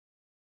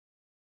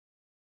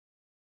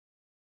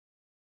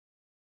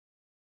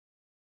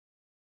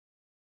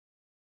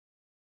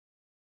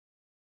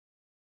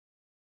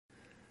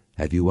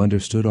"Have you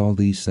understood all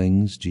these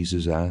things?"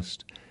 Jesus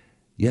asked.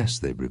 "Yes,"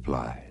 they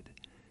replied.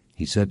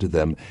 He said to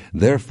them,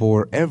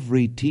 "Therefore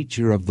every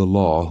teacher of the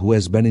law who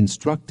has been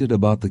instructed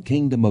about the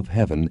kingdom of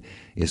heaven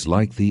is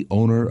like the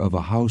owner of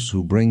a house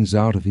who brings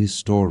out of his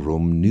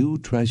storeroom new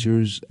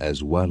treasures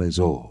as well as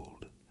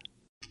old."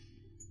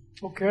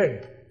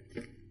 Okay.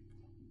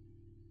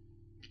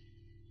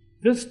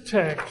 This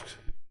text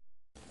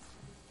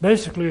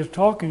basically is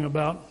talking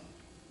about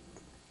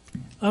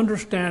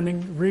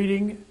understanding,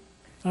 reading,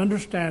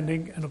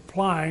 understanding, and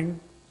applying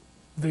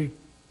the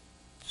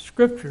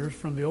Scriptures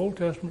from the Old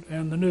Testament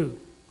and the New.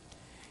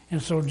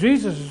 And so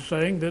Jesus is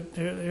saying that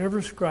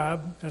every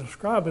scribe, and a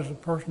scribe is a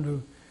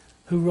person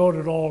who wrote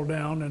it all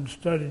down and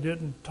studied it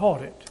and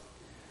taught it.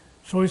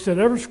 So he said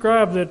every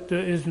scribe that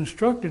is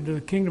instructed to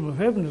the kingdom of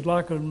heaven is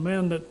like a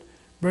man that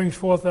brings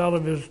forth out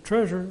of his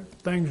treasure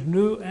things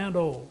new and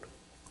old.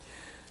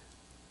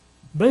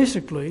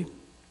 Basically,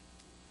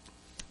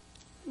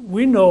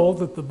 we know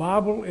that the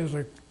Bible is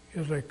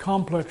a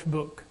complex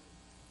book.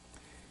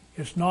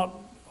 It's not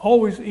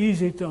always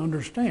easy to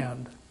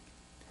understand.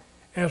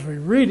 As we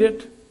read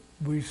it,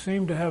 we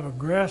seem to have a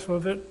grasp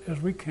of it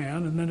as we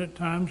can, and then at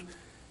times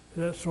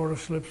that sort of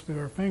slips through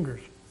our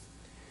fingers.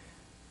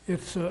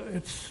 It's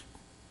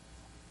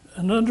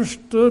an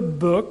understood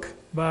book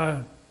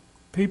by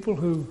people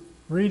who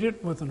read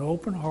it with an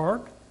open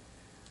heart,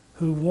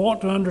 who want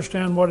to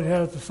understand what it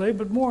has to say,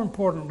 but more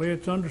importantly,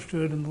 it's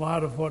understood in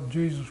light of what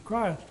Jesus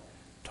Christ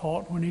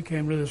taught when he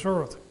came to this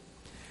earth.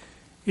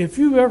 If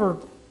you've ever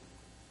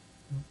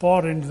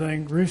bought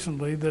anything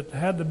recently that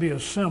had to be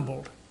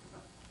assembled,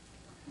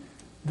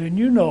 then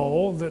you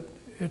know that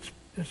it's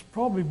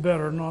probably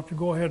better not to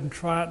go ahead and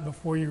try it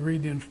before you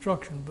read the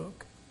instruction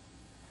book.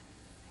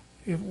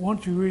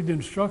 Once you read the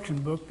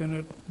instruction book,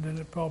 then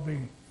it probably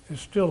is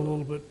still a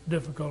little bit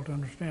difficult to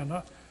understand.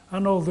 I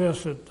know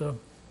this, that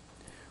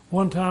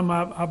one time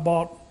I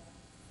bought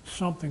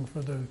something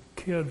for the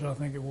kids, I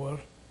think it was,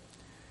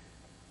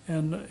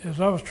 and as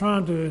I was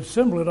trying to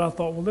assemble it, I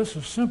thought, well, this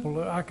is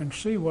simple. I can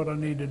see what I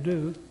need to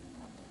do.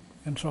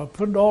 And so I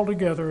put it all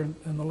together,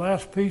 and the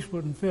last piece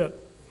wouldn't fit.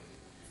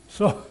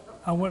 So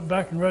I went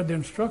back and read the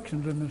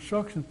instructions, and the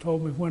instructions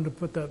told me when to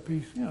put that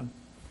piece in.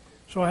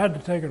 So I had to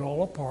take it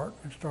all apart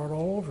and start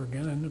all over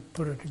again and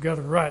put it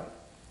together right.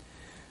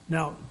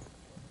 Now,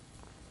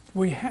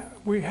 we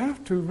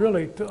have to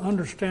really to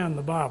understand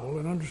the Bible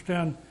and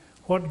understand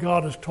what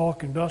God is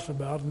talking to us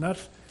about, and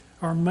that's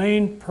our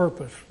main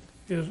purpose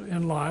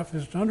in life,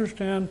 is to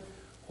understand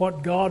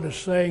what God is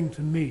saying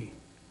to me,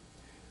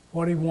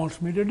 what he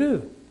wants me to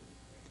do.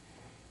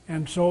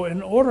 And so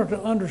in order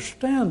to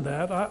understand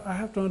that, I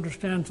have to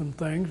understand some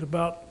things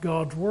about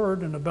God's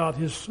Word and about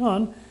his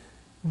Son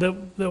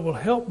that will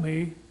help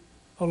me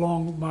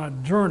along my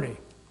journey.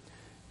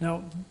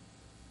 Now,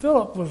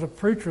 Philip was a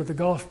preacher of the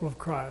gospel of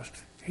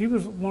Christ. He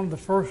was one of the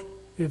first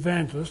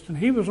evangelists, and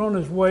he was on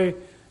his way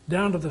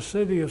down to the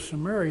city of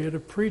Samaria to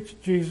preach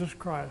Jesus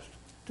Christ,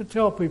 to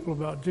tell people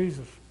about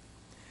Jesus.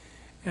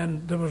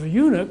 And there was a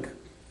eunuch,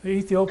 the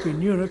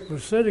Ethiopian eunuch,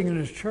 was sitting in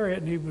his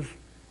chariot, and he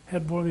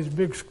had one of these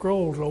big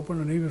scrolls open,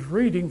 and he was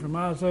reading from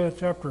Isaiah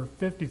chapter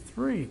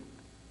 53.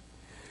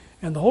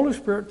 And the Holy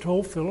Spirit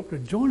told Philip to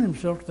join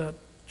himself to that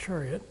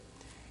chariot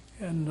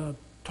and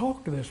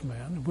talk to this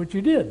man, which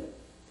he did.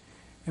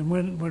 And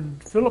when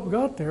Philip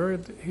got there,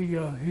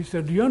 he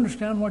said, "Do you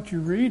understand what you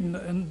read?"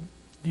 And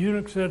the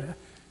eunuch said,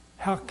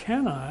 "How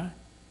can I,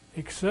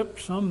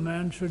 except some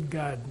man should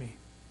guide me?"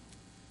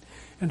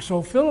 And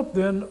so Philip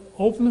then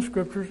opened the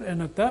Scriptures,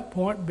 and at that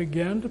point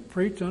began to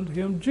preach unto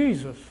him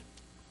Jesus.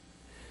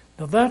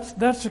 Now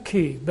that's the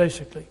key,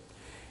 basically.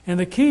 And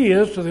the key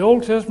is to the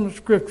Old Testament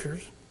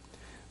Scriptures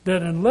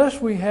that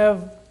unless we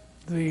have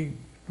the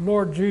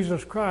Lord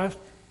Jesus Christ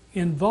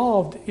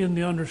involved in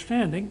the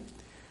understanding,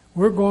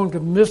 we're going to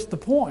miss the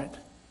point.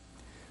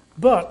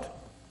 But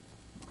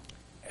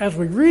as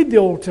we read the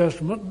Old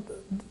Testament,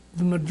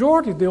 the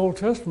majority of the Old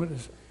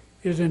Testament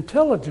is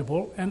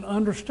intelligible and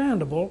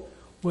understandable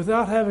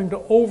without having to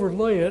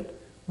overlay it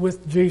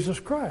with Jesus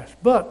Christ.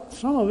 But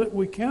some of it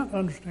we can't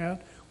understand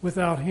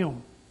without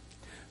him.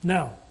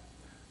 Now,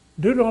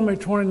 Deuteronomy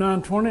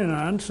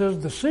 29:29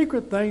 says, "The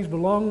secret things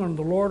belong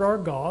unto the Lord our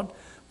God,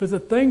 but the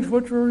things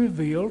which were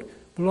revealed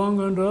belong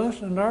unto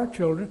us and our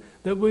children,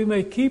 that we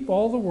may keep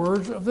all the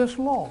words of this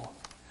law."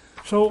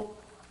 So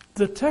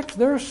the text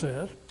there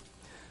says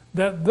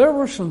that there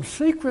were some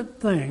secret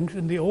things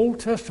in the Old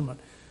Testament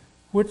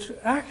which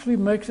actually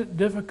makes it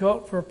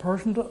difficult for a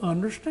person to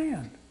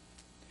understand.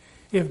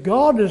 If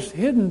God has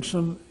hidden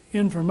some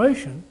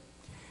information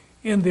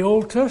in the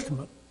Old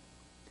Testament,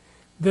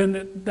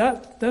 then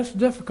that's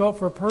difficult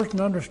for a person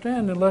to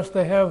understand unless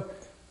they have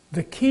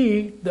the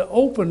key that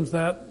opens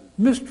that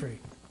mystery.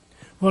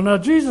 Well, now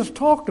Jesus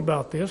talked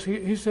about this.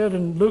 He said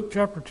in Luke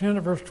chapter 10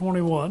 verse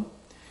 21,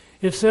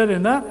 it said,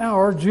 "In that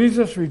hour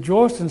Jesus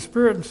rejoiced in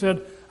spirit and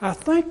said, I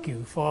thank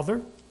you,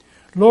 Father,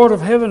 Lord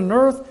of heaven and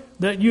earth,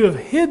 that you have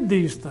hid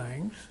these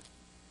things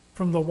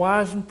from the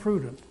wise and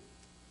prudent."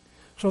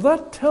 So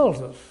that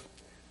tells us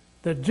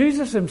that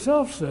Jesus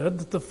himself said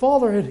that the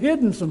Father had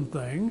hidden some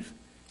things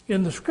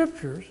in the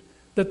Scriptures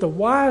that the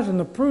wise and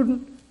the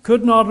prudent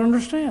could not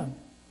understand.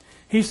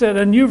 He said,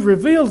 and you've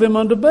revealed them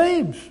unto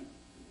babes,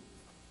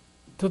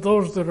 to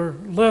those that are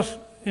less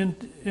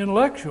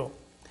intellectual.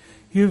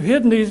 You've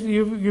hidden these,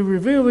 you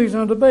reveal these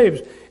unto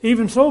babes.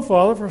 Even so,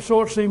 Father, for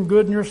so it seemed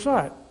good in your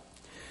sight.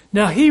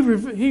 Now, he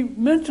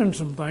mentioned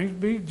some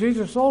things.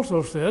 Jesus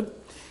also said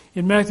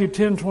in Matthew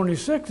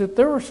 10:26 that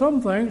there were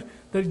some things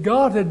that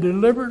God had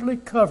deliberately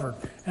covered.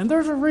 And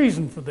there's a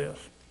reason for this.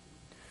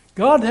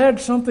 God had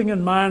something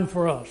in mind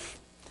for us.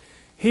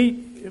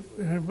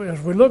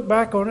 As we look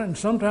back on it, and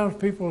sometimes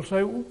people will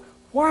say, well,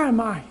 why am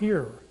I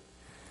here?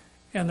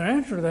 And the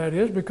answer to that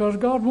is because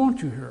God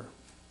wants you here.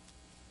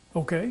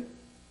 Okay?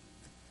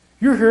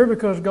 You're here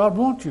because God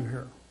wants you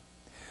here.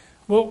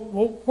 Well,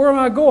 where am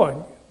I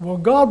going? Well,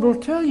 God will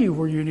tell you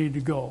where you need to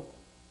go.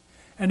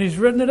 And He's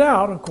written it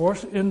out, of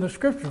course, in the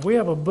Scriptures. We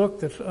have a book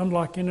that's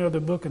unlike any other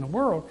book in the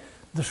world.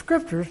 The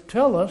Scriptures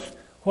tell us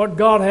what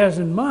God has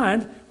in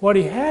mind, what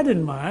He had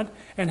in mind,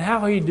 and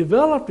how He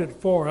developed it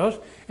for us,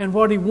 and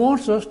what He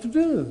wants us to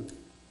do.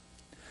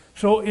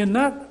 So in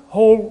that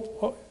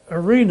whole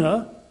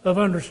arena of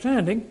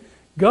understanding,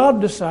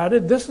 God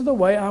decided this is the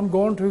way I'm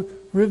going to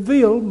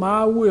reveal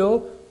my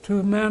will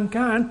to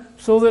mankind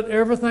so that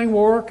everything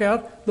will work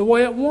out the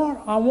way I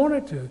want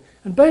it to.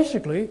 And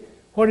basically,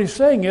 what He's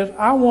saying is,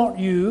 I want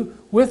you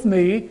with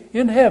me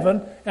in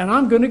heaven, and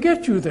I'm going to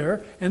get you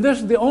there, and this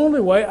is the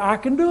only way I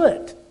can do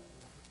it.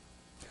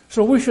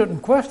 So we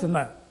shouldn't question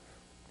that.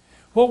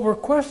 What we're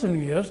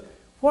questioning is,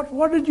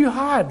 what did you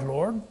hide,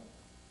 Lord?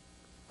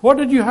 What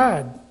did you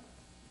hide?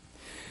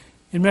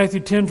 In Matthew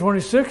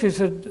 10:26, He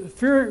said,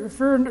 fear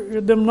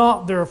them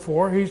not,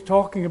 therefore. He's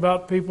talking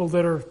about people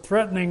that are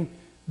threatening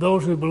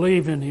those who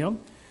believe in Him.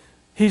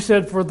 He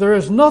said, for there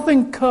is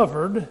nothing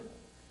covered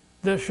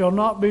that shall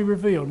not be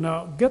revealed.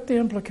 Now, get the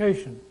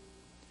implication.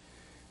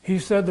 He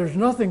said there's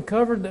nothing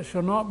covered that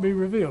shall not be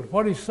revealed.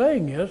 What He's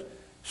saying is,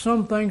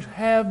 some things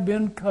have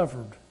been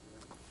covered.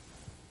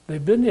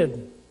 They've been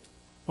hidden.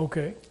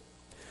 Okay.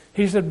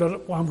 He said,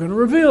 but I'm going to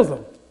reveal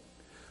them.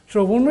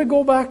 So when we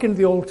go back into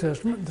the Old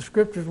Testament, the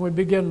Scriptures, we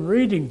begin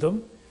reading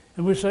them,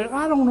 and we say,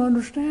 I don't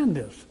understand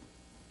this.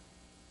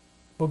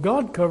 Well,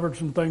 God covered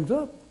some things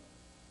up.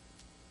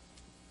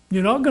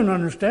 You're not going to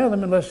understand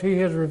them unless He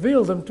has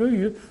revealed them to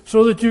you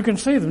so that you can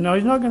see them. Now,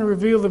 He's not going to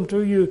reveal them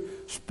to you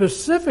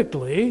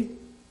specifically,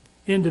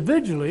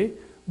 individually,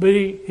 but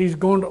He's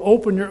going to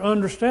open your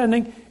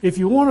understanding if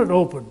you want it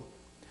open.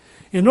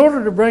 In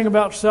order to bring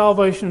about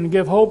salvation and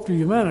give hope to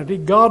humanity,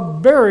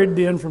 God buried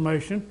the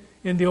information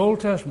in the Old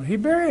Testament. He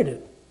buried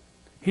it.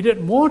 He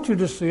didn't want you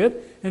to see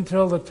it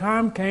until the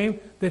time came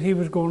that He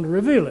was going to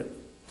reveal it.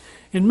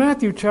 In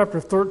Matthew chapter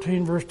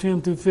 13, verse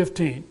 10 through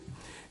 15,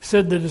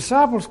 said, the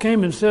disciples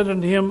came and said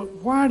unto Him,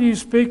 why do you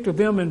speak to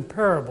them in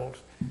parables?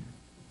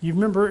 You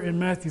remember in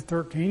Matthew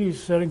 13,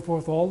 He's setting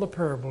forth all the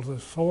parables. The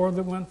sower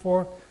that went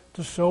forth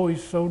to sow, He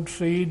sowed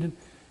seed, and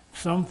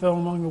some fell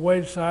among the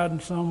wayside,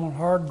 and some on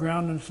hard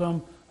ground, and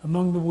some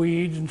among the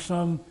weeds, and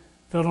some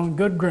fell on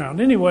good ground.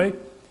 Anyway,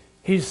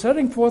 He's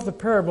setting forth the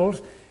parables,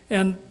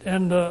 and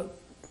the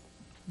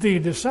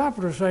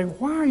disciples are saying,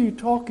 why are you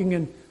talking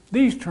in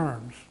these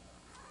terms?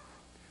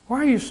 Why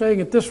are you saying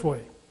it this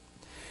way?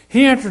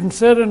 He answered and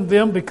said unto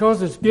them,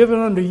 because it's given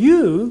unto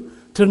you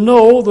to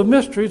know the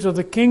mysteries of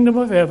the kingdom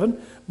of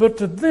heaven, but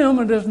to them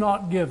it is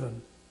not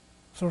given.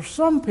 So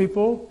some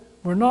people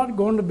were not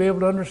going to be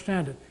able to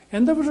understand it.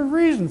 And there was a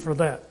reason for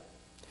that.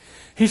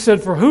 He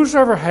said, for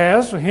whosoever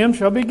has, to him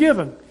shall be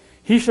given.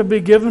 He shall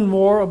be given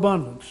more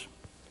abundance.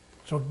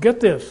 So get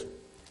this.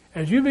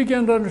 As you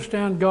begin to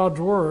understand God's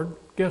Word,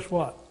 guess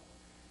what?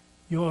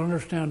 You'll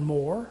understand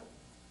more,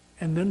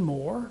 and then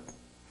more,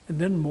 and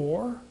then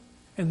more,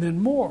 and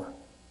then more.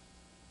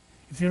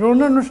 If you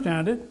don't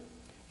understand it,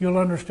 you'll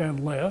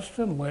understand less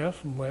and less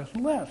and less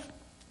and less.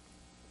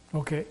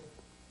 Okay?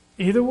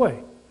 Either way,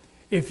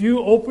 if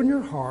you open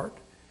your heart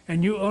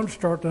and you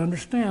start to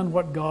understand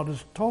what God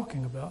is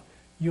talking about,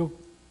 you'll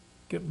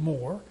get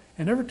more.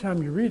 And every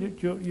time you read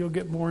it, you'll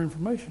get more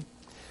information.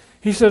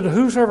 He said,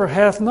 whosoever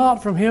hath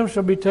not, from him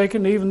shall be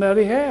taken even that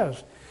he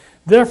has.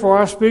 Therefore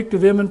I speak to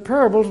them in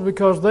parables,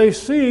 because they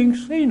seeing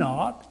see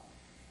not,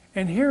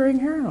 and hearing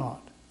hear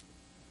not.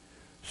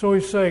 So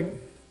he's saying,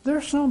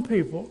 there's some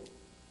people,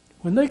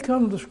 when they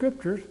come to the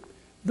Scriptures,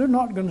 they're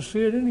not going to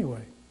see it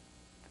anyway.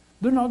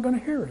 They're not going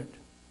to hear it.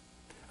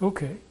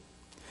 Okay.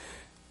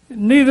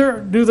 Neither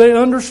do they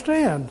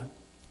understand.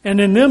 And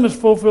in them is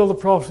fulfilled the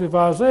prophecy of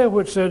Isaiah,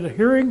 which said,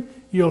 hearing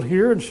you'll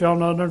hear and shall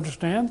not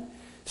understand.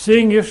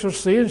 Seeing you shall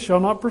see and shall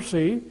not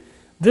perceive.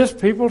 This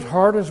people's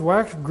heart is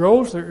waxed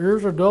gross, their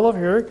ears are dull of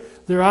hearing,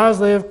 their eyes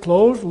they have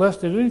closed,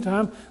 lest at any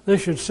time they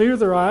should see with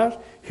their eyes,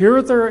 hear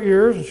with their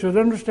ears, and should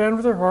understand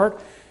with their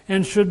heart,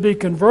 and should be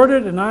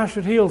converted, and I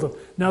should heal them.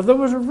 Now there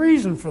was a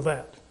reason for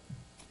that.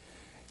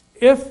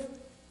 If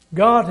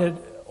God had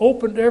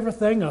opened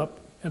everything up,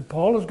 and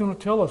Paul is going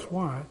to tell us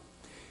why,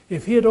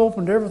 if He had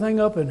opened everything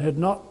up and had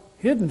not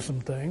hidden some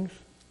things,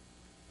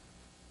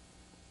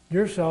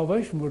 your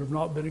salvation would have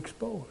not been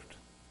exposed.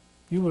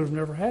 You would have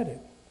never had it.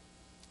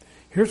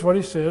 Here's what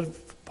he says,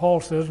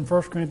 Paul says in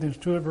 1 Corinthians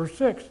 2 at verse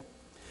 6.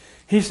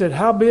 He said,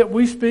 howbeit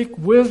we speak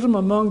wisdom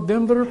among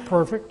them that are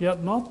perfect,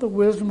 yet not the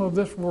wisdom of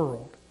this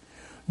world,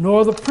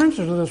 nor the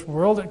princes of this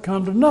world that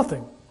come to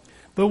nothing.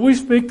 But we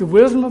speak the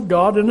wisdom of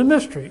God in a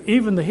mystery,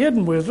 even the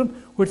hidden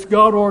wisdom which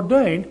God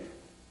ordained.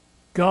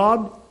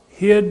 God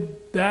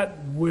hid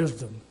that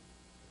wisdom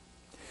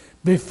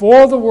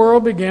before the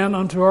world began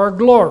unto our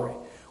glory,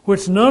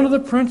 which none of the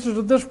princes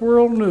of this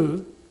world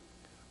knew,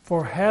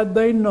 for had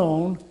they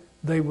known,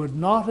 they would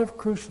not have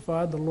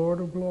crucified the Lord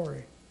of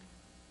glory.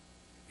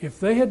 If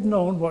they had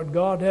known what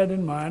God had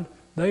in mind,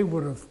 they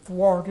would have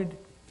thwarted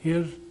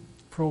his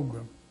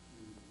program.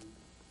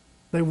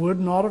 They would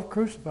not have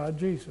crucified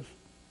Jesus.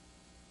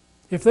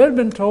 If they had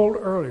been told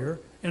earlier,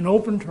 in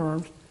open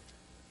terms,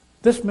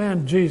 this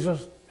man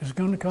Jesus is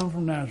going to come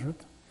from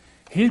Nazareth,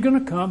 he's going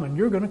to come and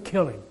you're going to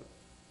kill him.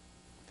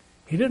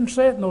 He didn't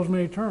say it in those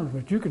many terms,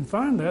 but you can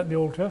find that in the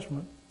Old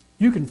Testament.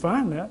 You can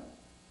find that.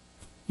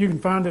 You can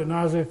find it in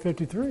Isaiah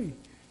 53.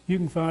 You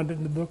can find it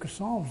in the book of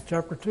Psalms,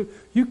 chapter 2.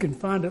 You can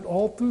find it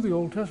all through the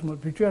Old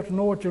Testament, but you have to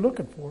know what you're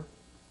looking for.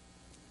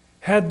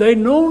 Had they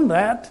known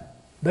that,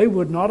 they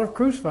would not have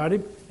crucified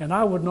him, and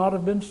I would not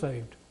have been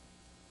saved.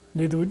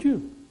 Neither would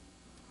you.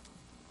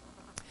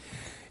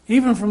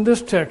 Even from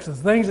this text, the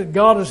things that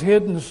God has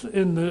hidden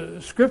in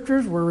the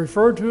Scriptures were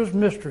referred to as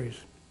mysteries.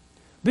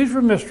 These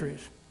were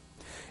mysteries.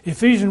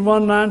 Ephesians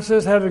 1:9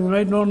 says, having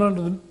made known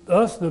unto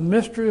us the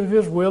mystery of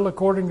his will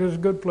according to his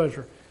good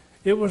pleasure.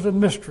 It was a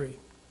mystery.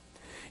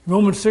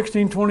 Romans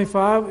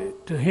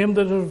 16:25, to him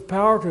that has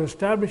power to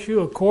establish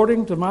you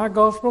according to my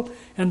gospel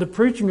and the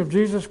preaching of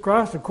Jesus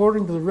Christ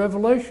according to the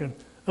revelation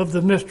of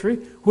the mystery,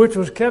 which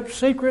was kept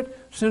secret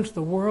since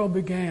the world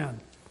began.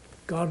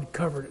 God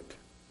covered it.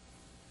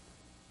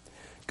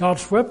 God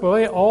swept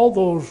away all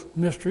those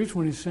mysteries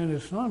when he sent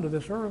his Son to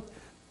this earth.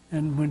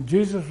 And when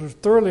Jesus was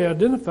thoroughly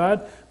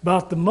identified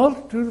about the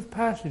multitude of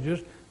passages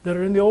that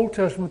are in the Old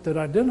Testament that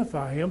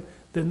identify him,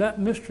 then that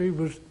mystery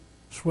was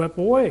swept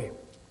away.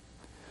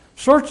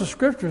 Search the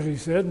Scriptures, he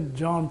said in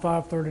John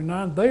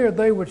 5:39, they are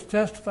they which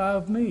testify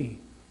of me.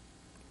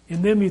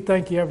 In them you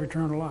think you have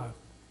eternal life.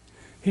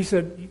 He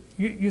said,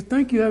 you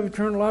think you have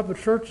eternal life, but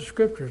search the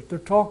Scriptures. They're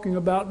talking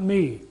about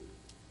me.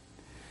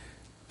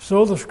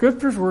 So the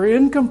Scriptures were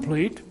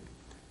incomplete.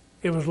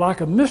 It was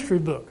like a mystery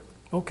book.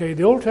 Okay,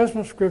 the Old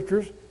Testament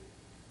Scriptures,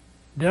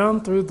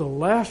 down through the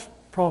last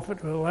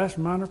prophet, or the last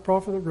minor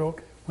prophet that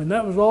wrote, when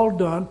that was all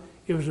done,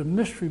 it was a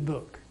mystery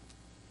book.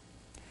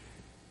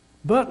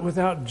 But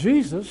without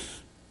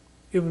Jesus,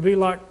 it would be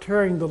like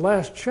tearing the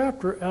last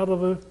chapter out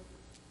of a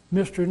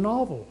mystery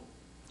novel.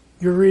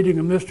 You're reading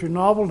a mystery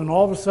novel, and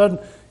all of a sudden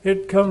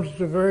it comes to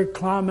the very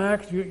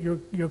climax.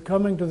 You're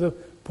coming to the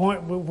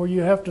point where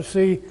you have to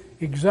see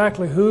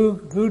exactly who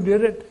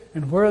did it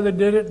and where they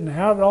did it and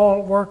how it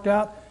all worked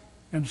out,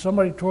 and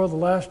somebody tore the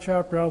last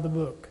chapter out of the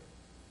book.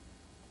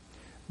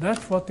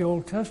 That's what the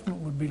Old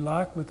Testament would be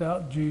like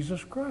without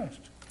Jesus Christ.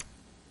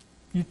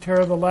 You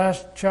tear the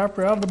last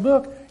chapter out of the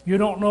book, you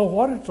don't know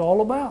what it's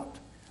all about.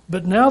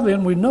 But now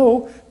then we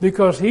know,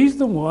 because he's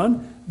the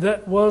one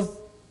that was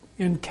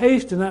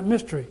encased in that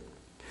mystery.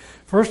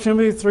 1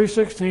 Timothy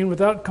 3:16,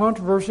 without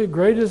controversy,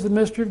 great is the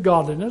mystery of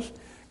godliness.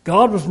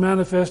 God was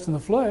manifest in the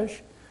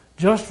flesh,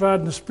 justified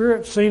in the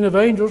Spirit, seen of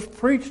angels,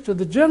 preached to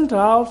the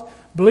Gentiles,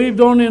 believed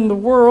on in the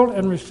world,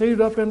 and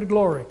received up into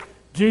glory.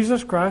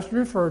 Jesus Christ is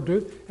referred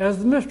to as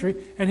the mystery,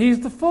 and he's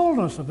the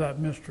fullness of that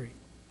mystery.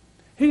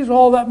 He's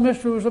all that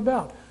mystery was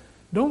about.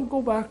 Don't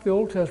go back to the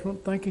Old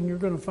Testament thinking you're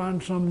going to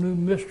find some new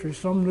mystery,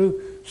 some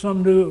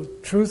new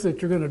truth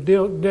that you're going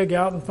to dig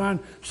out and find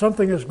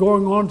something that's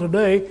going on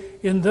today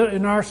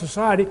in our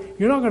society.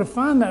 You're not going to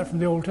find that from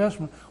the Old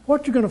Testament.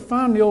 What you're going to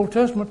find in the Old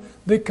Testament,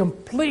 the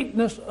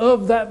completeness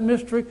of that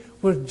mystery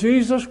was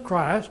Jesus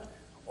Christ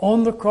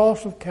on the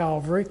cross of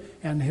Calvary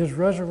and his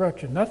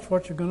resurrection. That's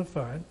what you're going to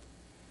find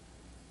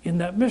in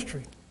that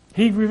mystery.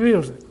 He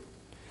reveals it.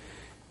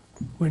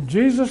 When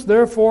Jesus,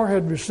 therefore,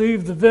 had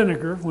received the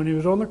vinegar when he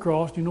was on the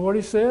cross, you know what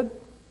he said?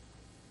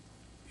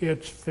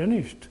 It's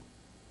finished.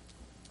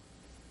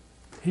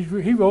 He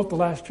wrote the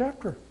last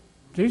chapter.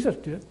 Jesus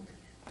did.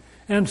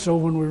 And so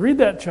when we read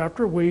that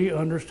chapter, we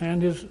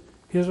understand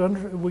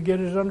we get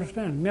his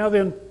understanding. Now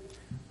then,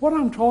 what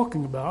I'm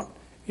talking about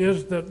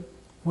is that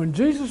when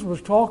Jesus was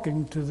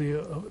talking to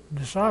the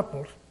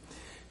disciples,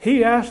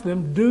 he asked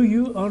them, do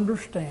you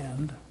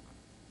understand?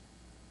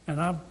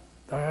 And I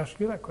ask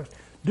you that question.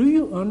 Do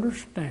you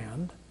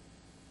understand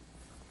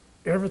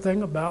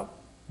everything about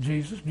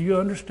Jesus? Do you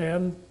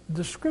understand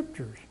the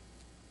Scriptures?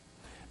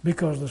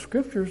 Because the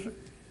Scriptures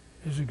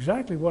is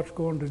exactly what's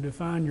going to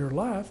define your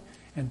life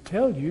and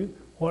tell you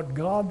what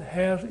God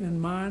has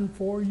in mind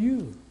for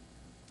you.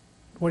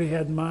 What he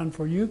had in mind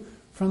for you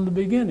from the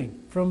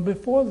beginning, from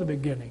before the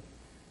beginning.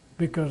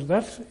 Because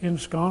that's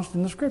ensconced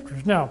in the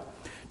Scriptures. Now,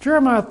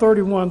 Jeremiah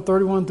 31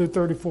 through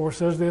 34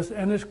 says this,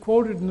 and it's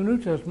quoted in the New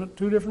Testament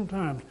two different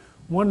times.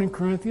 One in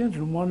Corinthians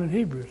and one in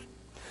Hebrews.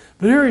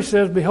 But here he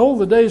says, Behold,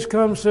 the days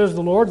come, says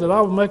the Lord, that I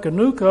will make a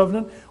new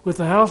covenant with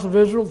the house of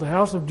Israel, the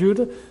house of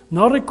Judah,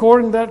 not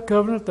according to that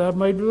covenant that I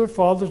made with their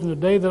fathers in the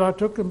day that I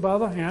took them by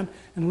the hand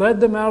and led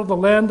them out of the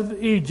land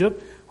of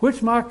Egypt,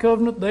 which my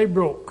covenant they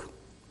broke.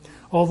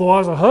 Although I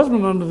was a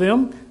husband unto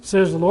them,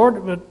 says the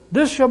Lord, but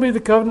this shall be the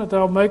covenant that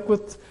I will make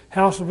with the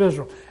house of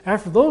Israel.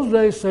 After those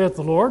days, saith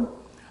the Lord,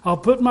 I'll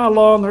put my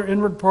law in their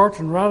inward parts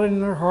and write it in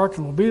their hearts,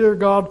 and will be their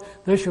God.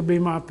 They shall be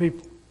my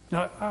people.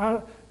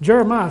 Now,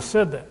 Jeremiah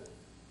said that.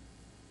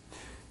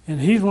 And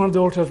he's one of the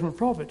Old Testament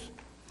prophets.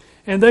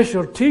 And they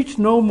shall teach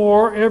no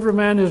more every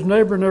man his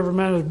neighbor and every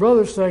man his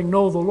brother, saying,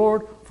 Know the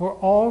Lord, for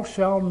all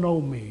shall know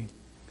me.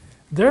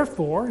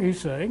 Therefore, he's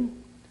saying,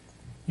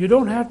 you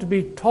don't have to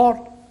be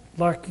taught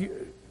like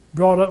you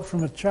brought up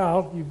from a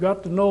child. You've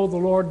got to know the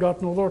Lord, got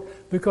to know the Lord,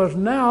 because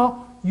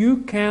now you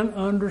can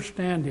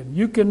understand Him.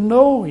 You can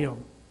know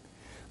Him.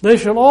 They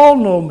shall all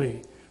know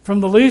me, from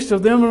the least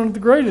of them unto the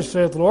greatest,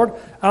 saith the Lord.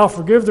 I'll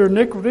forgive their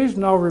iniquities,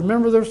 and I'll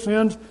remember their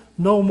sins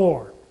no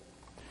more.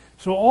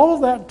 So all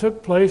of that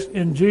took place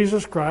in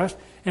Jesus Christ,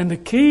 and the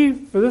key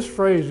for this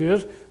phrase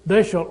is,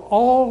 they shall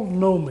all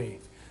know me.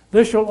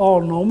 They shall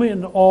all know me,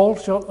 and all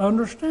shall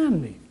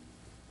understand me.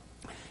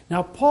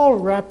 Now, Paul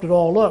wrapped it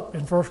all up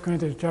in 1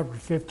 Corinthians chapter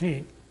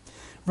 15,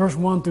 verse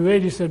 1 through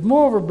 8. He said,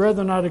 Moreover,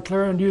 brethren, I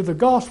declare unto you the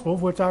gospel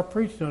which I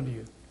preached unto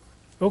you.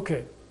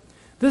 Okay,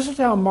 this is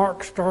how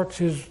Mark starts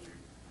his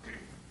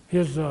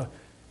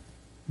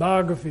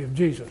biography of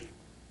Jesus.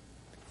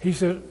 He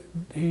says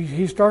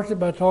he starts it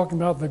by talking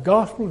about the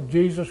gospel of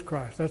Jesus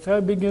Christ. That's how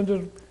he begins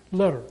his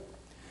letter.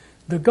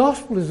 The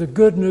gospel is the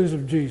good news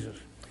of Jesus.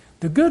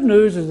 The good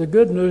news is the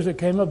good news that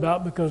came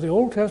about because the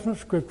Old Testament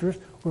scriptures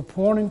were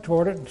pointing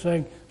toward it and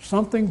saying,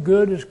 something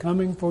good is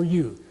coming for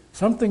you.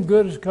 Something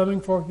good is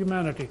coming for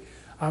humanity.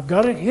 I've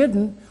got it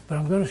hidden, but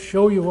I'm going to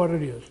show you what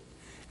it is.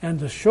 And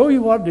to show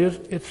you what it is,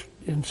 it's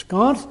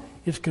ensconced,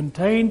 it's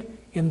contained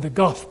in the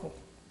gospel.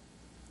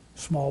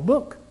 Small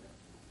book.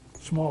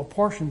 Small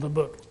portion of the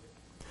book.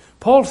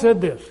 Paul said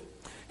this.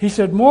 He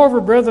said,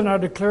 Moreover, brethren, I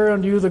declare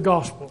unto you the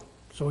gospel.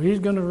 So he's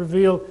going to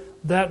reveal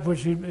that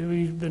which he's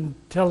been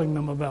telling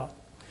them about.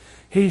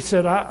 He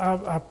said,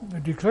 I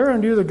declare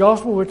unto you the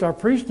gospel which I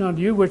preached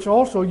unto you, which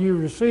also you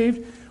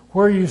received,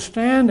 where you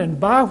stand and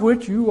by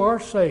which you are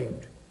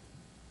saved.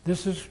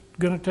 This is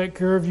going to take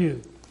care of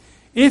you.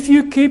 If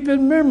you keep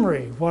in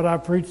memory what I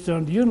preached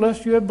unto you,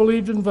 unless you have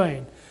believed in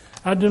vain.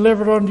 I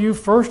delivered unto you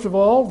first of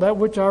all that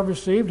which I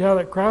received, how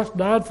that Christ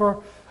died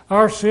for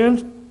our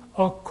sins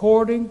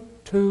according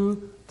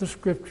to the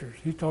Scriptures.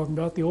 He's talking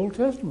about the Old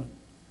Testament.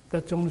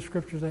 That's the only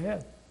Scriptures they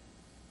had.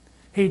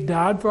 He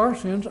died for our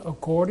sins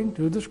according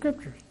to the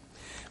Scriptures.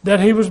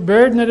 That He was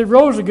buried and that He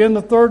rose again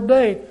the third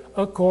day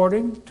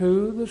according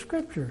to the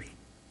Scriptures.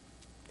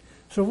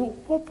 So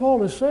what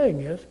Paul is saying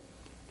is,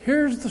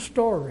 here's the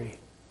story.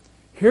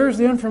 Here's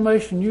the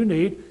information you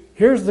need.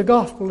 Here's the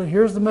gospel, and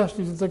here's the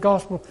message that the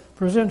gospel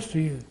presents to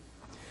you.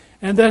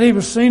 And that he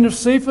was seen of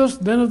Cephas,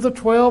 then of the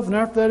 12, and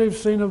after that he was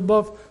seen of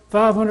above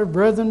 500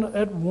 brethren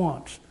at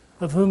once,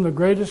 of whom the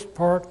greatest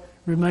part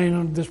remain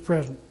unto this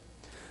present.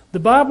 The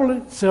Bible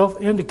itself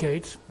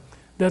indicates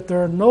that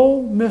there are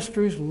no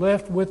mysteries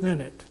left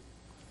within it.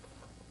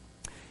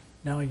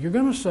 Now you're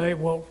going to say,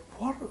 well,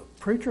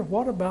 preacher,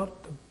 what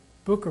about the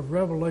book of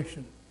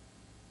Revelation?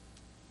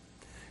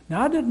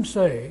 Now I didn't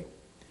say,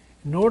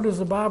 nor does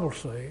the Bible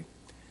say,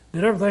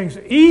 that everything's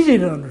easy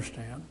to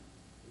understand.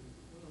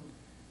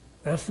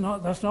 That's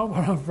not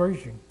what I'm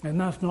preaching,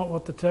 and that's not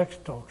what the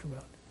text talks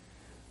about.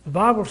 The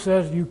Bible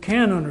says you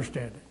can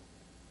understand it.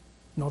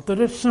 Not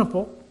that it's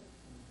simple,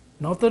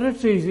 not that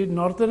it's easy,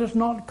 not that it's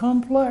not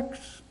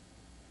complex.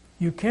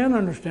 You can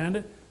understand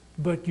it,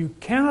 but you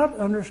cannot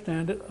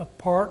understand it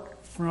apart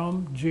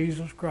from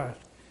Jesus Christ.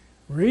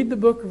 Read the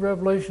book of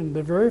Revelation,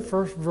 the very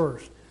first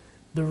verse,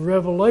 the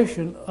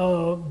revelation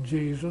of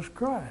Jesus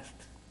Christ.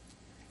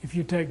 If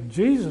you take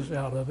Jesus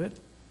out of it,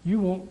 you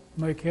won't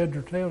make heads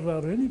or tails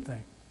out of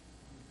anything.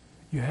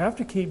 You have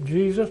to keep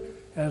Jesus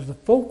as the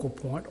focal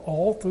point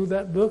all through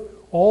that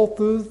book, all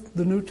through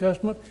the New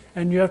Testament,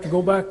 and you have to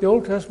go back to the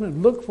Old Testament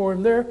and look for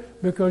Him there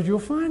because you'll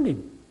find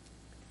Him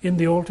in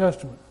the Old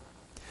Testament.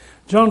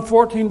 John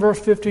 14, verse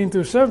 15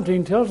 through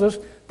 17 tells us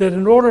that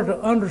in order to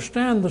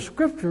understand the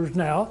Scriptures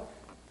now,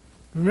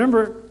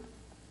 remember,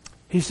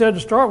 he said to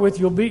start with,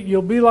 you'll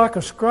be like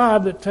a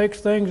scribe that takes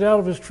things out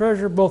of his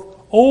treasure, both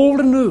old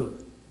and new.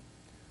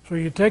 So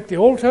you take the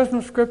Old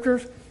Testament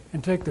Scriptures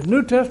and take the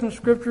New Testament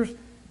Scriptures,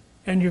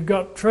 and you've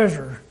got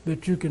treasure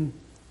that you can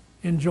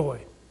enjoy.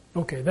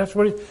 Okay, that's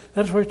what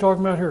he's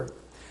talking about here.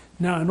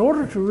 Now, in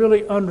order to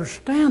really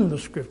understand the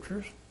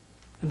Scriptures,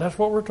 and that's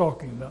what we're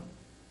talking about,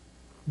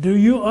 do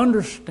you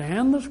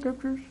understand the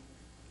Scriptures?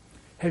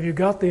 Have you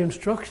got the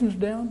instructions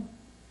down?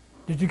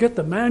 Did you get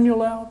the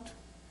manual out?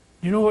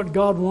 Do you know what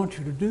God wants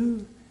you to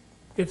do?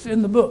 It's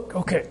in the book.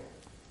 Okay.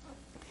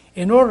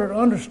 In order to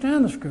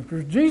understand the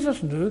Scriptures,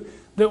 Jesus knew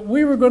that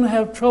we were going to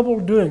have trouble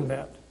doing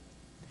that.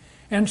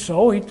 And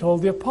so He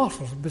told the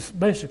apostles,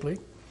 basically,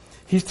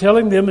 He's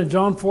telling them in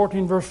John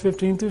 14, verse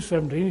 15 through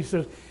 17, he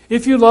says,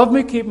 if you love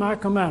me, keep my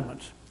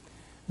commandments.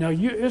 Now,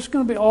 it's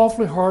going to be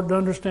awfully hard to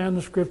understand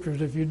the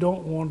Scriptures if you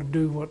don't want to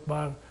do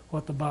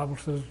what the Bible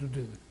says to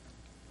do.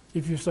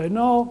 If you say,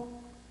 no,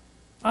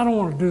 I don't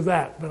want to do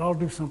that, but I'll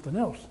do something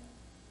else.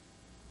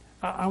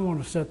 I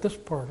want to set this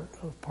part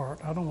apart.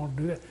 I don't want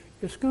to do that.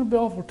 It's going to be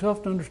awful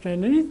tough to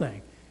understand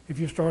anything if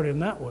you start in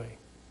that way.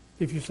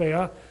 If you say,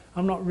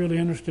 I'm not really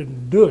interested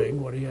in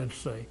doing what he had to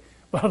say,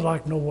 but I'd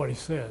like to know what he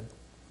said.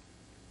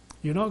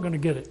 You're not going to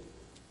get it.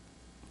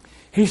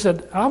 He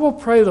said, I will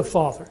pray the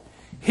Father.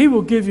 He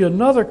will give you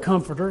another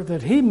comforter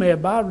that he may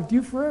abide with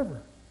you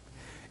forever.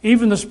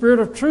 Even the Spirit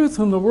of truth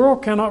whom the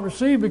world cannot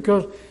receive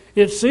because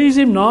it sees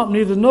him not,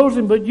 neither knows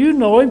him, but you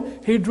know him.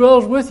 He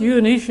dwells with you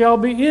and he shall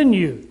be in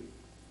you.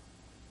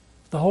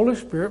 The Holy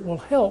Spirit will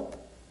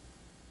help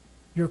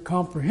your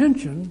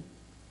comprehension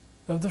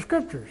of the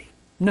Scriptures.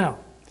 Now,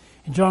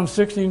 in John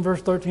 16,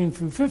 verse 13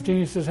 through 15,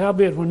 he says,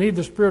 howbeit when he,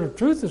 the Spirit of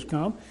truth, is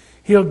come,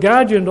 he'll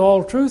guide you into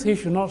all truth. He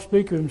shall not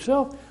speak of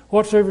himself.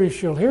 Whatsoever he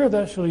shall hear,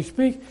 that shall he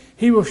speak.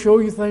 He will show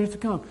you things to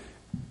come.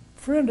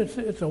 Friend,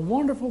 it's a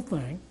wonderful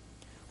thing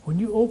when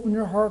you open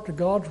your heart to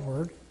God's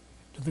Word,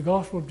 to the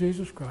gospel of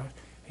Jesus Christ,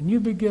 and you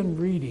begin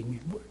reading.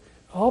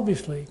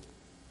 Obviously,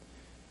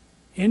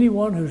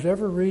 anyone who's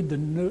ever read the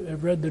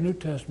New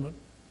Testament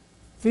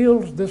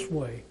feels this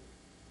way.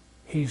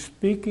 He's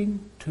speaking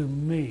to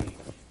me.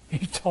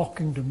 He's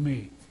talking to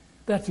me.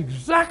 That's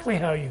exactly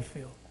how you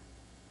feel.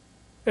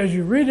 As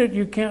you read it,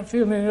 you can't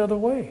feel any other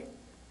way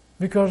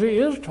because he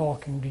is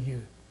talking to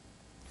you.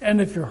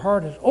 And if your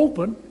heart is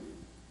open,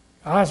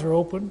 eyes are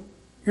open,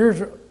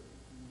 ears are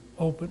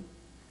open,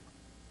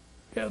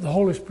 the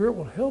Holy Spirit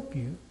will help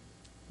you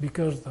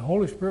because the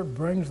Holy Spirit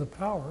brings the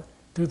power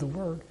through the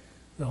Word.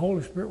 The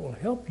Holy Spirit will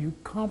help you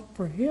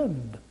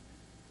comprehend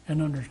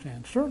and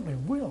understand. Certainly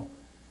will.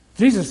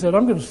 Jesus said,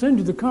 I'm going to send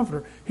you the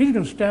Comforter. He's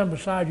going to stand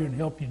beside you and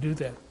help you do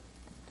that.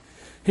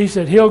 He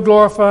said, he'll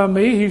glorify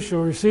me. He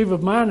shall receive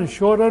of mine and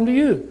show it unto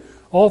you.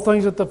 All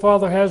things that the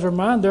Father has are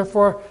mine.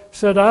 Therefore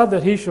said I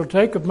that he shall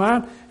take of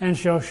mine and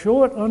shall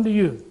show it unto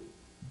you.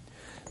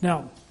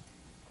 Now,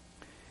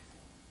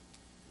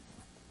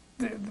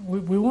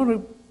 we want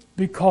to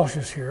be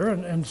cautious here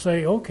and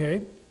say,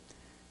 okay,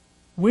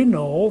 we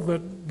know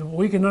that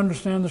we can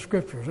understand the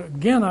Scriptures.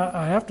 Again,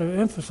 I have to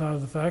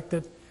emphasize the fact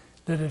that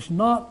it's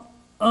not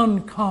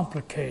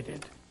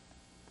uncomplicated.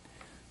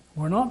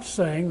 We're not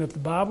saying that the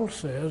Bible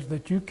says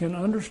that you can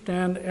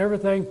understand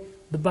everything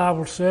the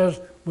Bible says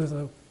with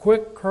a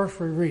quick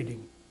cursory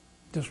reading.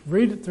 Just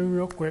read it through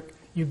real quick,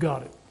 you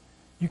got it.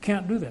 You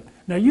can't do that.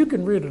 Now, you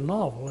can read a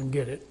novel and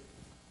get it.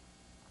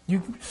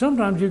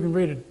 Sometimes you can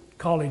read a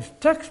college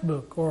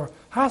textbook or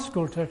high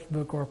school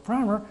textbook or a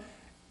primer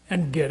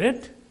and get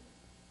it,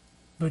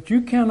 but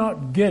you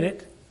cannot get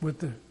it with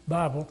the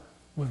Bible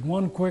with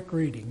one quick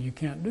reading. You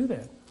can't do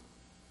that.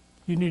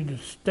 You need to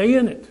stay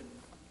in it.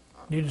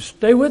 You need to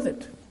stay with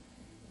it.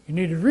 You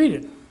need to read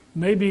it.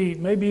 Maybe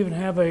even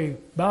have a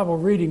Bible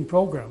reading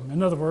program.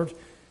 In other words,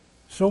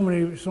 so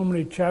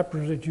many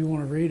chapters that you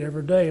want to read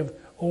every day of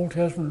Old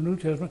Testament and New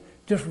Testament.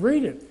 Just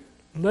read it.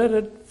 Let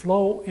it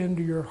flow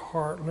into your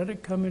heart. Let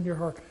it come into your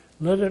heart.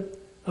 Let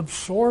it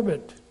absorb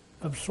it.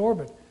 Absorb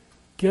it.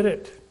 Get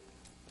it.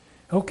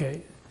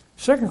 Okay.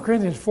 2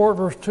 Corinthians 4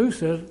 verse 2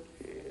 says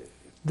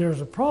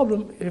there's a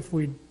problem if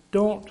we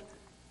don't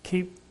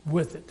keep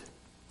with it.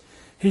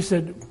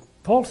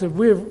 Paul said,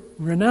 we have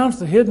renounced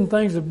the hidden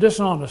things of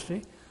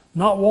dishonesty,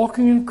 not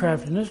walking in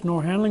craftiness,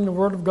 nor handling the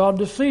word of God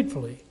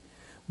deceitfully,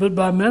 but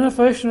by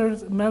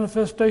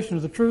manifestation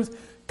of the truth,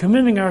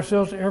 commending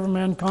ourselves to every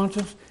man's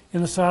conscience in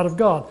the sight of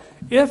God.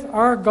 If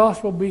our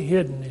gospel be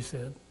hidden, he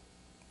said,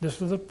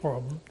 this is the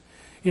problem,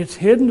 it's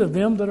hidden to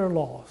them that are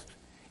lost,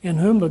 in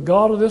whom the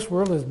God of this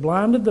world has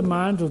blinded the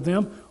minds of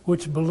them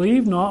which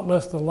believe not,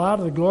 lest the light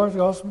of the glorious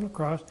gospel of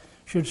Christ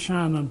should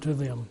shine unto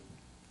them.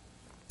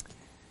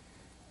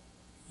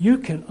 You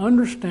can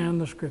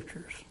understand the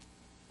Scriptures.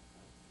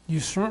 You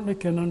certainly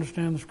can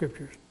understand the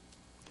Scriptures.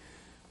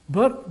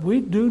 But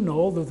we do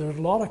know that there's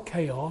a lot of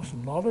chaos,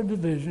 and a lot of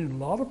division,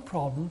 and a lot of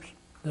problems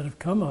that have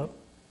come up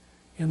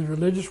in the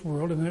religious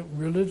world, in the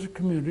religious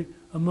community,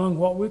 among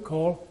what we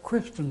call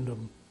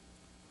Christendom.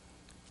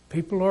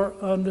 People are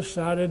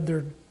undecided.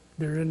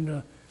 They're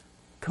in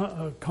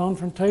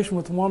confrontation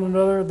with one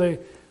another.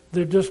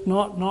 They're just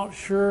not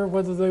sure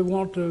whether they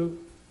want to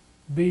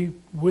be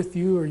with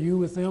you or you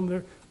with them.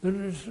 They're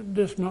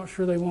just not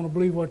sure they want to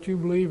believe what you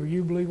believe or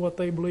you believe what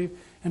they believe.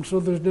 And so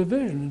there's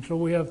division. And so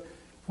we have,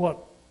 300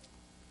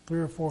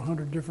 or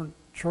 400 different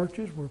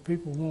churches where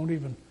people won't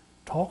even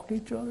talk to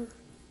each other?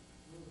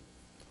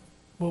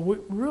 Well,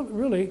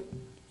 really,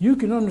 you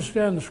can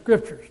understand the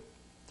Scriptures.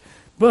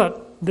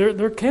 But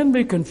there can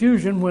be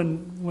confusion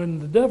when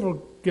the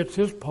devil gets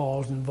his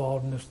paws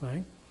involved in this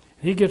thing.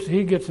 He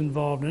gets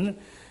involved in it.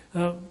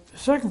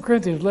 2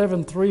 Corinthians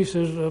 11:3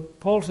 says,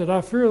 Paul said,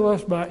 I fear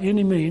lest by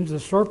any means the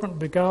serpent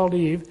beguiled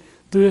Eve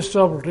through his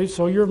subtlety,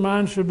 so your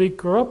mind should be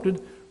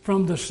corrupted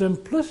from the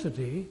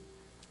simplicity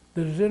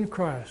that is in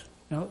Christ.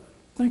 Now,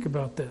 think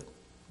about that.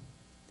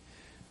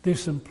 the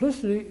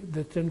simplicity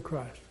that's in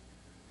Christ.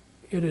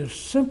 It is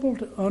simple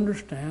to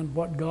understand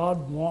what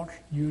God wants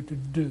you to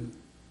do.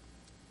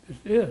 It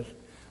is.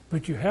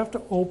 But you have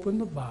to open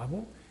the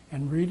Bible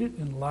and read it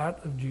in light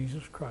of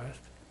Jesus Christ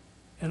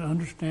and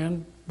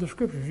understand the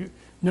Scriptures.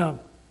 Now,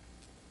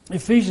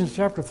 Ephesians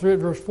chapter 3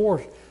 verse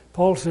 4,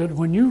 Paul said,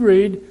 when you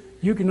read,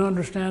 you can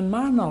understand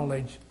my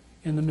knowledge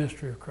in the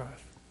mystery of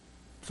Christ.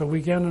 So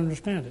we can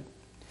understand it.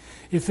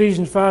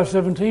 Ephesians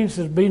 5:17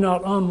 says, be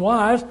not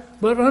unwise,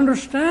 but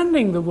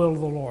understanding the will of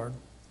the Lord.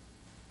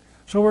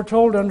 So we're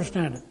told to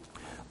understand it.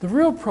 The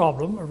real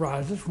problem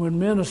arises when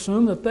men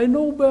assume that they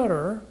know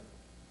better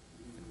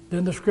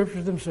than the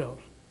Scriptures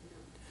themselves.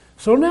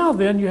 So now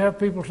then you have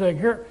people saying,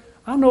 here,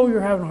 I know you're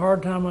having a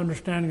hard time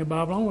understanding the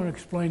Bible. I'm going to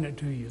explain it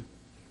to you.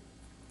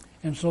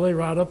 And so they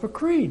write up a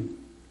creed.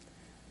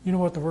 You know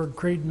what the word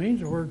creed means?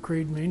 The word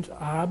creed means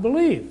I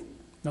believe.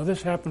 Now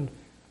this happened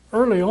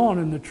early on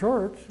in the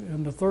church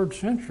in the 3rd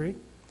century.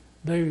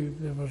 There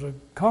was a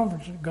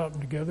conference that got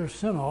together, a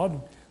synod.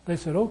 And they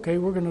said, okay,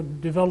 we're going to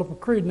develop a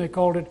creed. And they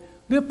called it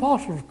the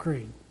Apostles'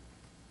 Creed.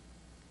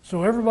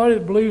 So everybody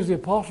that believes the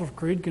Apostles'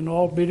 Creed can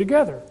all be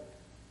together.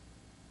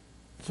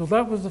 So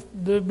that was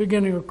the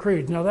beginning of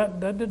creed. Now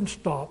that didn't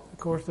stop. Of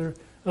course, there are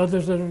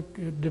others that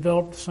have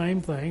developed the same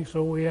thing.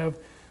 So we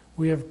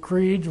have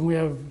creeds, and we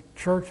have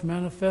church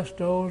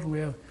manifestos, and we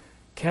have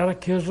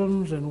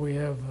catechisms, and we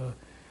have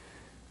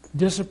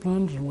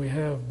disciplines, and we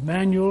have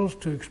manuals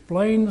to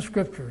explain the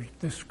Scriptures.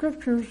 The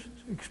Scriptures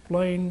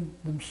explain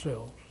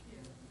themselves.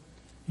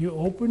 You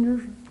open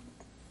your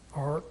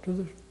heart to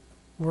the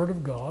Word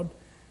of God,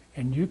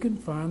 and you can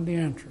find the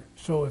answer.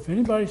 So if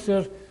anybody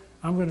says,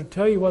 I'm going to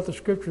tell you what the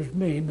Scriptures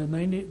mean,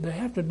 then they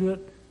have to do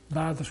it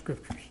by the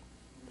Scriptures.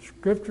 The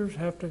Scriptures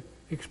have to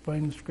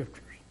explain the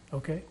Scriptures.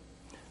 Okay?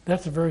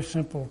 That's a very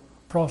simple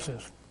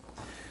process.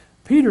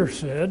 Peter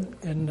said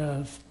in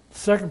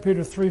 2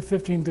 Peter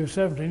 3:15 through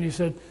 17, he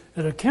said,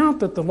 "An account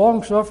that the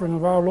long-suffering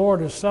of our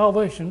Lord is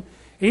salvation,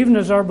 even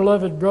as our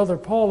beloved brother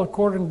Paul,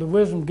 according to the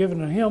wisdom given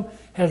to him,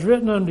 has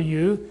written unto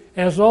you,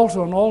 as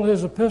also in all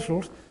his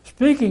epistles,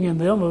 speaking in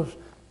them of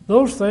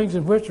those things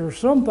in which are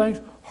some things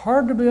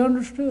hard to be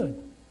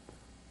understood."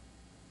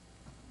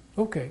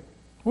 Okay,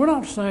 we're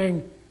not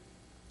saying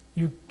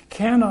you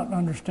cannot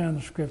understand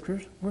the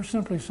Scriptures. We're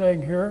simply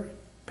saying here,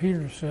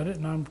 Peter said it,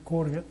 and I'm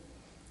quoting it,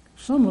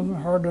 some of them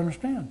are hard to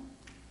understand.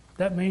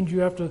 That means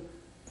you have to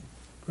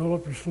roll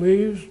up your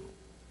sleeves,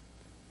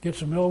 get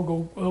some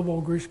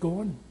elbow grease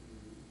going,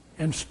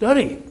 and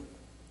study.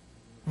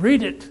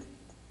 Read it.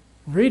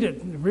 Read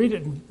it, and read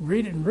it, and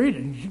read it, and read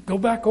it. And you go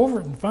back over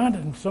it and find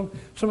it. And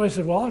somebody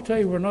said, well, I'll tell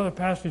you where another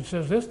passage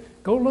says this.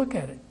 Go look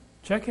at it.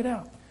 Check it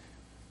out.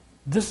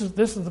 This is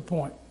the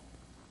point.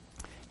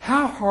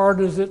 How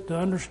hard is it to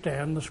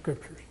understand the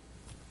Scriptures?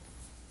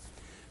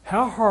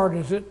 How hard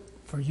is it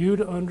for you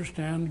to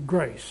understand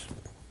grace?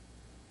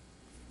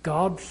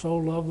 God so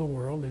loved the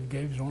world that He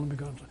gave His only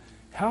begotten Son.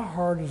 How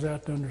hard is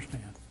that to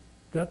understand?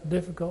 Is that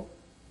difficult?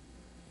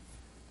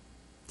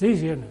 It's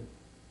easy, isn't it?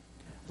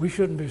 We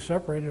shouldn't be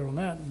separated on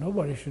that.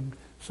 Nobody should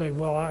say,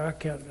 well, I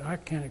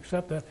can't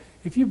accept that.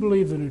 If you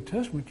believe the New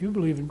Testament, you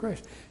believe in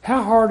grace.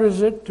 How hard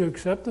is it to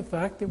accept the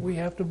fact that we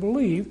have to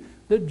believe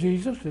that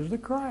Jesus is the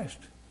Christ?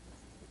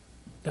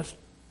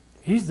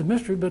 He's the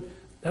mystery, but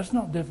that's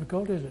not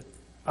difficult, is it?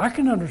 I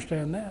can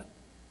understand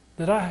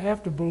that I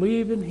have to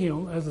believe in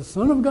Him as the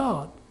Son of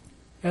God.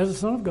 As the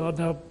Son of God.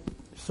 Now,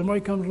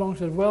 somebody comes along and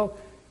says, well,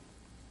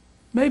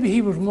 maybe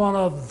He was one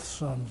of the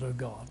sons of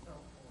God.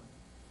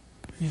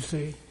 You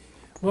see?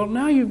 Well,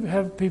 now you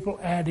have people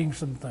adding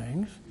some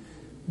things,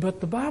 but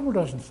the Bible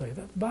doesn't say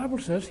that. The Bible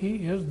says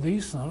He is the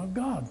Son of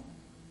God.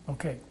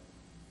 Okay.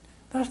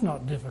 That's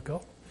not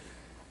difficult.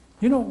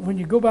 You know, when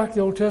you go back to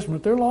the Old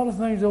Testament, there are a lot of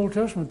things in the Old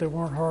Testament that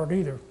weren't hard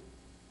either.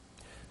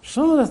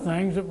 Some of the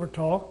things that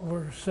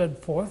were said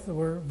forth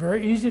were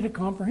very easy to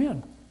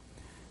comprehend.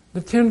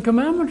 The 10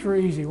 Commandments were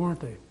easy,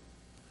 weren't they?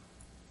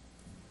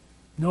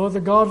 No other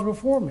gods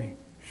before me.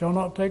 Shall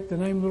not take the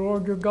name of the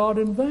Lord your God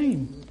in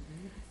vain.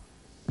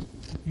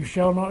 You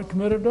shall not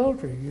commit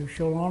adultery. You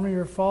shall honor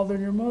your father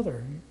and your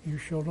mother. You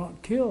shall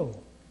not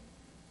kill.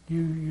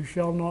 You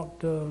shall not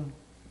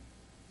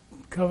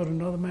covet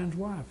another man's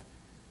wife,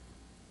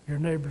 your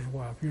neighbor's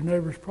wife, your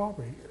neighbor's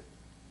property.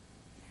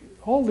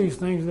 All these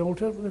things in the Old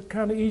Testament are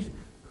kind of easy.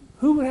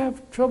 Who would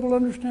have trouble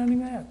understanding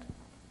that?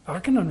 I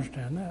can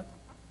understand that.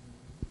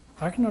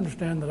 I can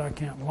understand that I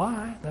can't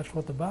lie. That's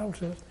what the Bible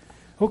says.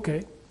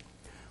 Okay.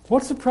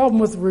 What's the problem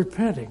with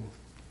repenting?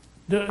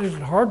 Is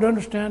it hard to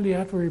understand you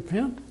have to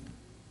repent?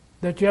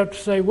 That you have to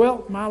say,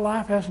 well, my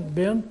life hasn't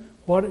been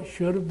what it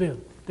should have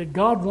been. That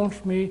God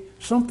wants me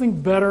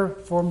something better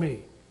for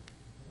me.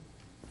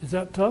 Is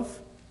that tough?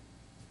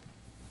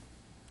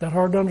 That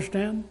hard to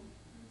understand?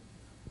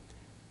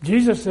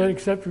 Jesus said,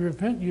 except you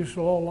repent, you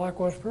shall all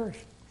likewise perish.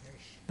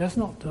 That's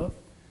not tough.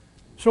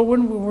 So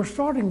when we're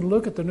starting to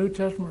look at the New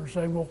Testament, we're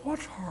saying, well,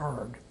 what's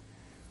hard?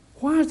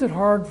 Why is it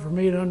hard for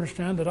me to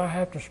understand that I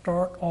have to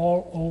start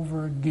all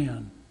over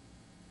again?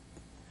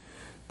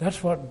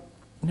 That's what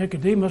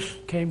Nicodemus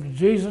came to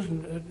Jesus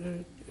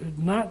at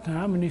night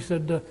time, and he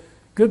said,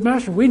 "Good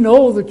master, we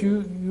know that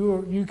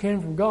you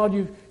came from God.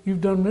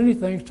 You've done many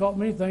things, taught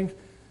many things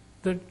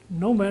that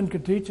no man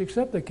could teach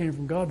except they came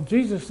from God." And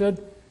Jesus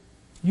said,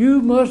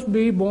 "You must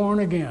be born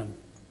again."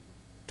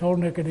 Told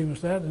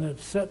Nicodemus that, and it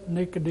set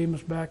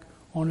Nicodemus back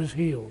on his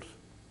heels.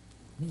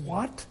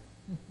 What?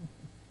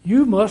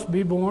 You must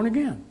be born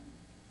again.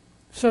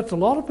 Sets a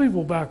lot of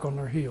people back on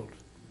their heels.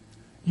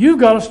 You've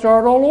got to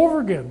start all over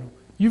again.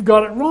 You've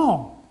got it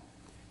wrong.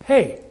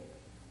 Hey,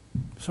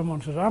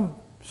 someone says, "I'm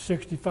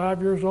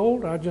 65 years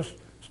old. I just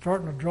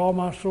starting to draw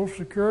my Social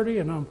Security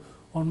and I'm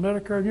on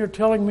Medicare, and you're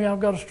telling me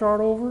I've got to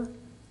start over?"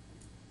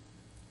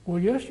 Well,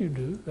 yes, you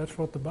do. That's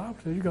what the Bible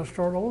says. You've got to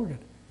start all over again.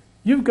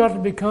 You've got to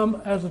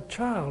become as a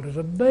child, as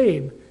a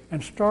babe,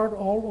 and start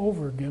all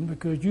over again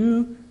because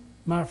you,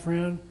 my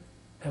friend,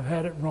 have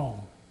had it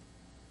wrong.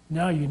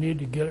 Now you need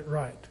to get it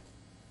right.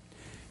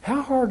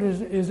 How hard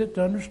is it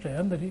to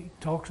understand that he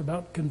talks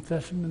about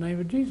confessing the name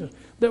of Jesus?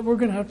 That we're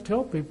going to have to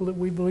tell people that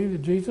we believe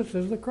that Jesus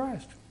is the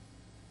Christ.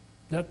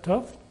 That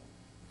tough?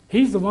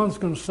 He's the one that's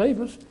going to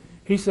save us.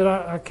 He said,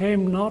 I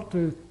came not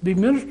to be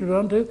ministered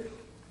unto,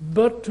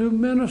 but to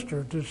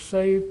minister, to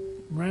save,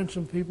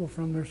 ransom people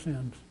from their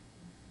sins.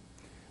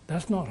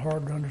 That's not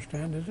hard to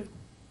understand, is it?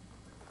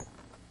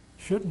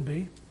 Shouldn't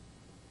be.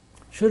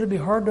 Should it be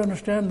hard to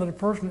understand that a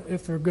person,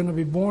 if they're going to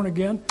be born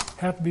again,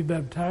 have to be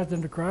baptized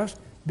into Christ,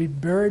 be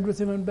buried with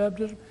Him in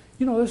baptism?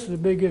 You know, this is a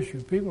big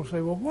issue. People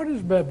say, well, what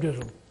is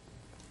baptism?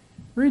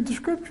 Read the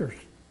Scriptures.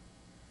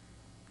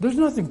 There's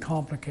nothing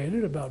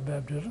complicated about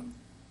baptism.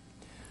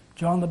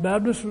 John the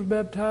Baptist was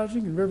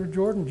baptizing in River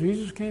Jordan.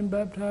 Jesus came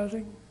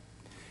baptizing.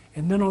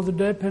 And then on the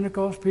day of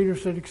Pentecost, Peter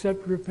said,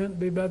 "Except you repent and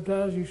be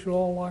baptized, you shall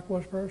all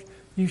likewise perish.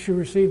 You shall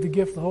receive the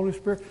gift of the Holy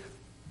Spirit."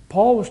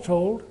 Paul was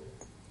told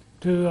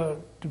to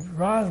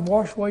rise and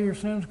wash away your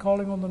sins,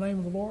 calling on the name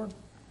of the Lord.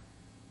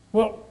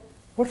 Well,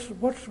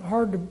 what's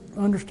hard to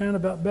understand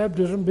about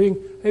baptism being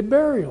a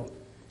burial?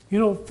 You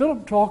know,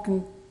 Philip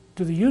talking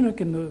to the eunuch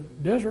in the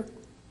desert,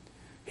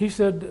 he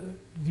said,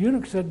 the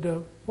eunuch said,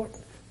 "What?"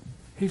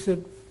 He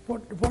said,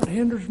 "What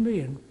hinders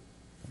me?" And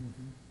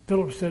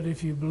Philip said,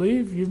 "If you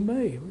believe, you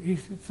may."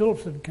 Philip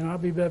said, "Can I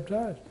be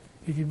baptized?"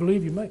 "If you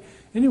believe, you may."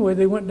 Anyway,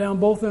 they went down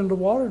both into the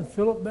water, and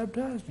Philip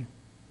baptized him.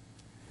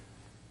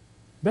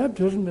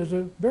 Baptism is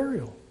a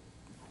burial.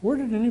 Where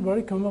did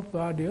anybody come up with the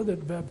idea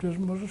that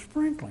baptism was a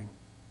sprinkling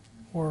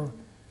or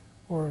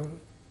a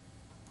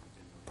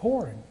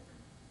pouring?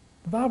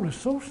 The Bible is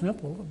so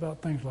simple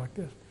about things like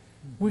this.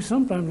 We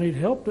sometimes need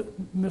help to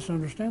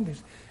misunderstand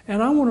these.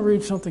 And I want to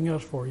read something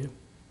else for you.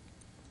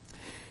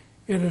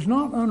 It is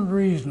not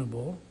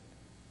unreasonable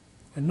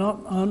and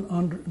not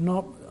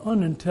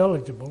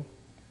unintelligible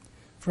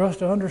for us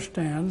to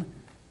understand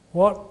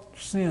what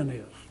sin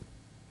is.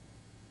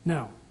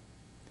 Now,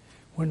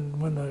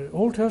 when the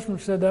Old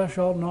Testament said, "Thou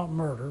shalt not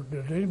murder,"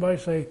 did anybody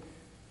say,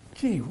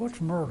 "Gee,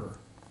 what's murder?"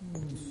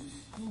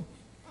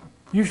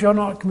 "You shall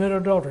not commit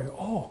adultery."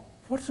 Oh,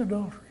 what's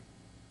adultery?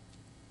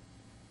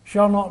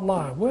 "Shall not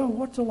lie." Well,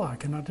 what's a lie?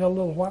 Can I tell a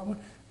little white one?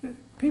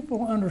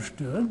 People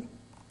understood.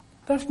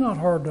 That's not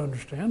hard to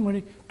understand when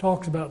he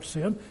talks about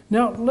sin.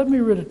 Now, let me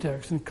read a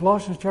text in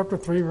Colossians chapter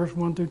 3, verse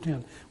 1 through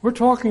 10. We're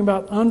talking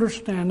about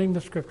understanding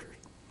the Scriptures.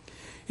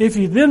 "If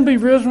you then be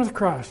risen with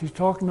Christ," he's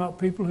talking about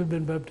people who've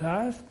been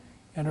baptized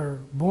and are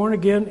born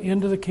again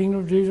into the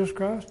kingdom of Jesus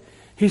Christ.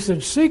 He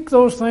said, "Seek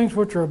those things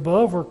which are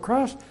above, where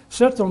Christ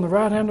sits on the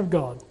right hand of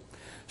God.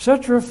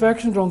 Set your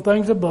affections on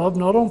things above,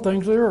 not on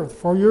things of the earth.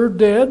 For you're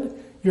dead,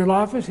 your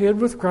life is hid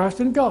with Christ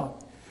in God.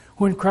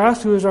 When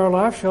Christ, who is our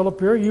life, shall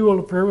appear, you will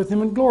appear with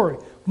Him in glory.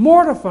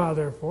 Mortify,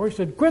 therefore," he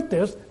said, quit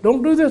this,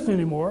 don't do this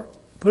anymore,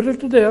 put it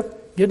to death,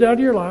 get it out of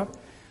your life,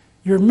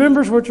 "your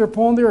members which are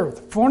upon the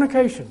earth."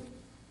 Fornication.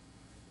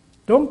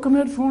 Don't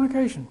commit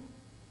fornication.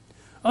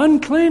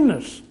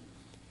 "Uncleanness,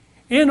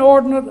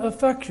 inordinate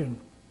affection."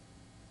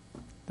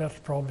 That's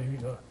probably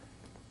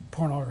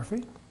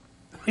pornography.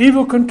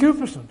 "Evil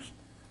concupiscence,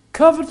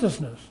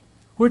 covetousness,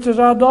 which is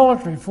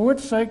idolatry, for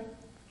which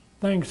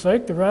things'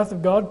 sake the wrath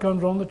of God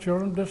comes on the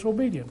children of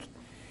disobedience,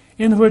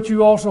 in which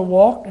you also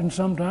walked in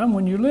some time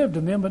when you lived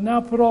in them, but now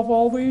put off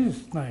all these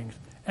things: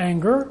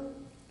 anger,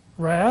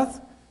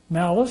 wrath,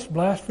 malice,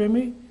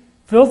 blasphemy,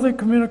 filthy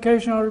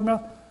communication out of your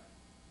mouth."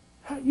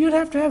 You'd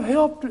have to have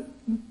help to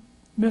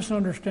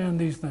misunderstand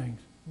these things.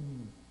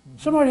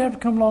 Somebody have to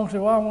come along and say,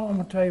 "Well, I'm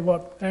going to tell you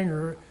what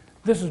anger.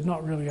 This is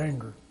not really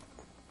anger.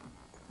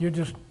 You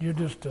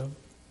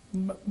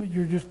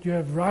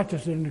have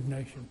righteous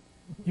indignation.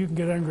 You can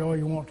get angry all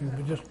you want to,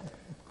 but just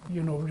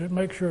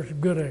make sure it's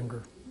good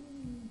anger."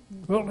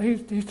 Well,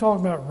 he's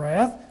talking about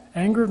wrath,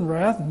 anger and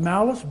wrath,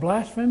 malice,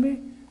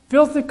 blasphemy,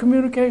 filthy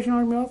communication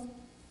out of your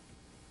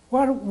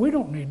mouth. We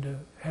don't need to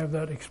have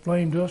that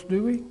explained to us,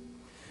 do we?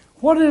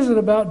 What is it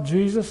about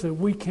Jesus that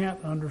we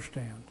can't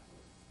understand?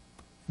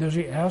 Does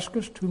He ask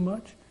us too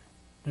much?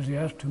 Does He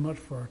ask too much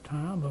for our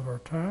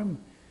time,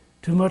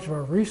 too much of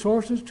our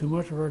resources, too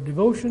much of our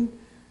devotion,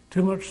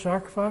 too much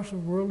sacrifice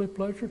of worldly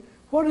pleasure?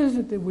 What is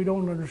it that we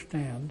don't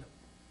understand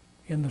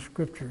in the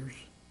Scriptures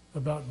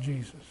about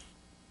Jesus?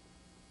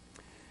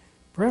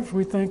 Perhaps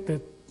we think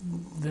that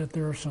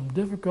there are some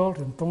difficult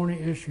and thorny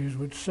issues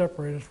which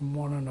separate us from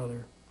one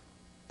another.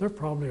 There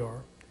probably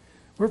are.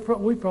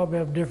 We probably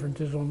have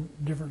differences on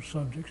different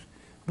subjects,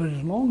 but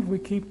as long as we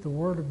keep the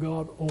Word of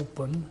God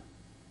open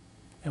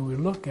and we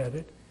look at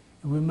it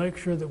and we make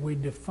sure that we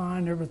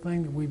define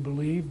everything that we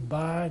believe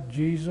by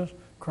Jesus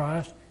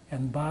Christ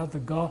and by the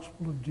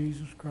gospel of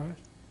Jesus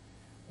Christ,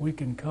 we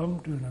can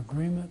come to an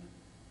agreement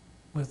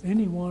with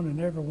anyone and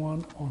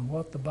everyone on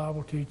what the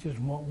Bible teaches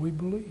and what we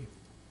believe.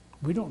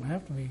 We don't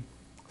have to be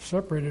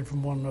separated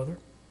from one another.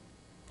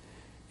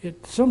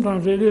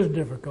 Sometimes it is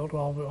difficult,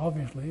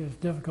 obviously. It's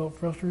difficult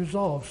for us to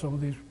resolve some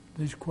of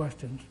these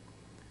questions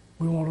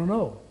we want to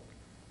know.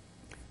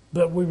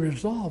 But we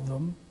resolve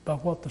them by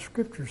what the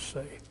Scriptures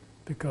say,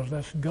 because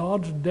that's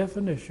God's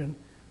definition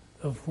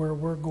of where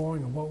we're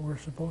going and what we're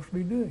supposed to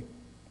be doing.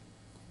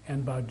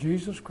 And by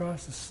Jesus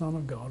Christ, the Son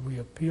of God, we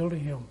appeal to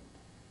Him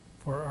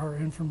for our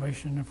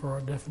information and for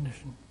our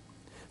definition.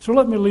 So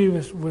let me leave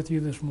this with you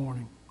this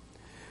morning.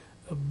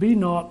 Be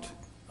not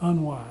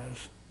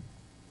unwise,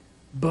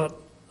 but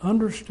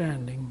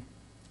understanding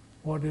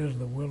what is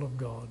the will of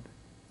God.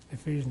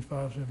 Ephesians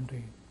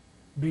 5:17.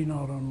 Be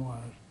not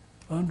unwise.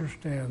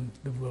 Understand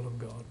the will of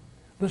God.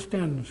 Let's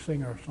stand and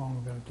sing our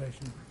song of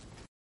invitation.